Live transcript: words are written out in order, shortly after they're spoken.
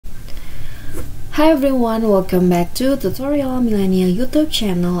Hi everyone, welcome back to Tutorial Millennial YouTube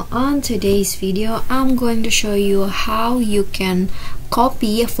channel. On today's video, I'm going to show you how you can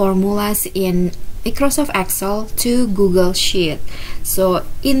copy formulas in Microsoft Excel to Google Sheet. So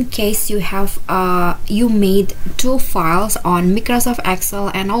in case you have you made two files on Microsoft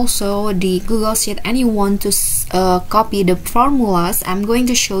Excel and also the Google Sheet and you want to copy the formulas, I'm going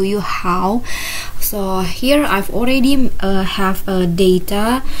to show you how. So here I've already have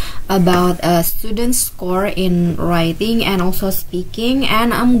data about a student score in writing and also speaking,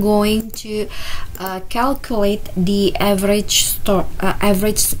 and I'm going to calculate the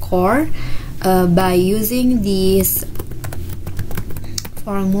average score by using this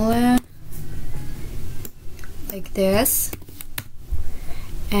formula like this,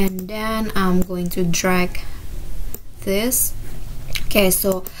 and then I'm going to drag this. Okay,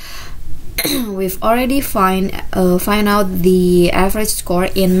 so we've already find out the average score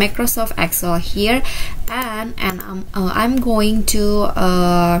in Microsoft Excel here, and I'm going to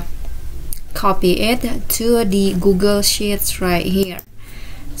copy it to the Google Sheets right here.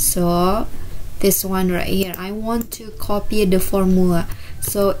 So this one right here, I want to copy the formula.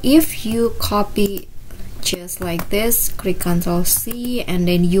 So if you copy just like this, click Ctrl C and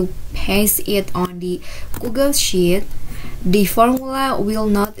then you paste it on the Google Sheet, the formula will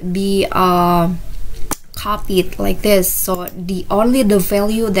not be copied like this. So only the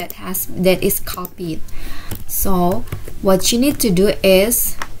value that is copied. So what you need to do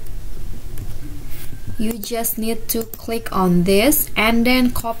is you just need to click on this and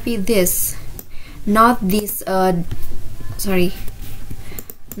then copy this, not this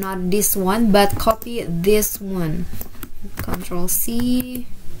not this one, but copy this one. Ctrl C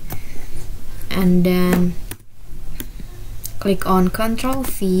and then click on Ctrl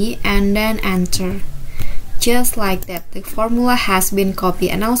V and then enter. Just like that, the formula has been copied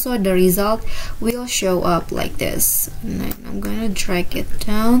and also the result will show up like this. And then I'm gonna drag it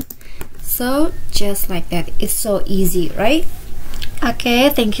down. So just like that, it's so easy, right? Okay,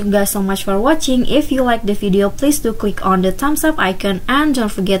 thank you guys so much for watching. If you like the video, please do click on the thumbs up icon and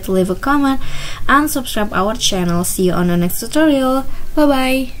don't forget to leave a comment and subscribe our channel. See you on the next tutorial. Bye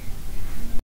bye.